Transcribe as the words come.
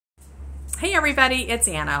Hey everybody, it's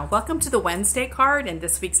Anna. Welcome to the Wednesday card and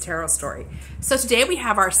this week's tarot story. So today we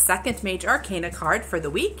have our second major arcana card for the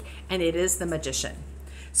week, and it is the Magician.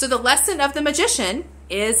 So the lesson of the Magician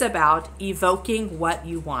is about evoking what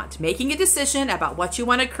you want, making a decision about what you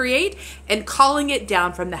want to create and calling it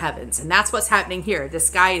down from the heavens. And that's what's happening here. This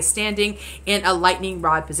guy is standing in a lightning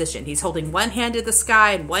rod position. He's holding one hand to the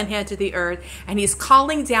sky and one hand to the earth, and he's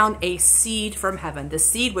calling down a seed from heaven, the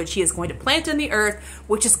seed which he is going to plant in the earth,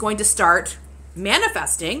 which is going to start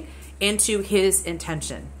manifesting into his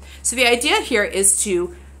intention. So the idea here is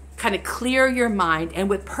to kind of clear your mind and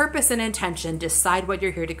with purpose and intention decide what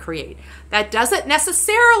you're here to create. That doesn't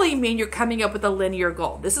necessarily mean you're coming up with a linear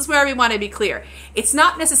goal. This is where we want to be clear. It's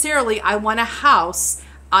not necessarily I want a house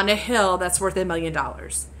on a hill that's worth $1 million.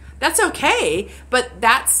 That's okay, but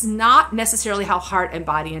that's not necessarily how heart and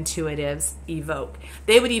body intuitives evoke.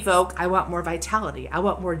 They would evoke, I want more vitality, I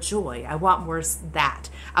want more joy, I want more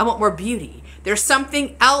that, I want more beauty. There's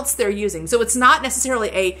something else they're using. So it's not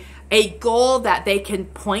necessarily a goal that they can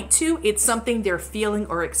point to, it's something they're feeling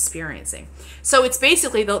or experiencing. So it's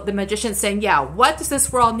basically the Magician saying, yeah, what does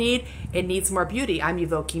this world need? It needs more beauty. I'm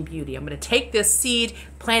evoking beauty. I'm going to take this seed,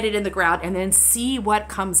 plant it in the ground, and then see what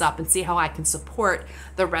comes up and see how I can support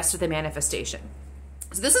the rest of the manifestation.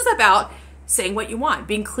 So this is about saying what you want,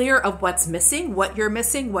 being clear of what's missing, what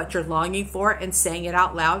you're longing for, and saying it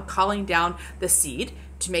out loud, calling down the seed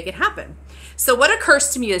to make it happen. So what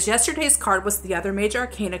occurs to me is yesterday's card was the other major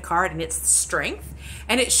arcana card, and it's strength,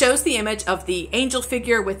 and it shows the image of the angel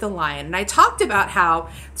figure with the lion. And I talked about how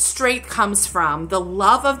strength comes from the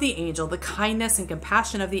love of the angel, the kindness and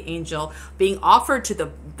compassion of the angel being offered to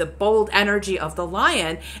the bold energy of the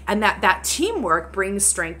lion, and that teamwork brings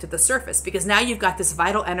strength to the surface, because now you've got this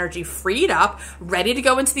vital energy freed up, ready to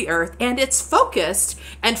go into the earth, and it's focused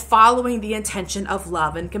and following the intention of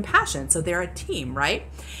love and compassion. So they're a team, right?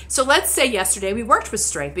 So let's say yesterday we worked with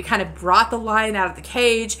strength. We kind of brought the lion out of the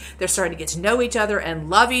cage. They're starting to get to know each other and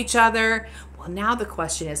love each other. Well, now the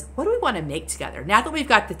question is, what do we want to make together? Now that we've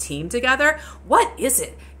got the team together, what is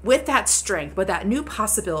it with that strength, with that new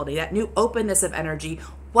possibility, that new openness of energy?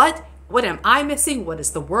 What am I missing? What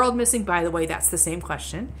is the world missing? By the way, that's the same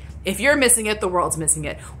question. If you're missing it, the world's missing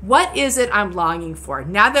it. What is it I'm longing for?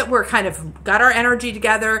 Now that we're kind of got our energy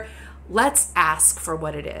together, let's ask for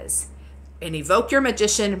what it is. And evoke your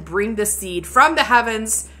Magician, bring the seed from the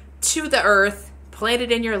heavens to the earth, plant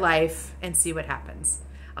it in your life, and see what happens.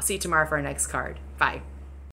 I'll see you tomorrow for our next card. Bye.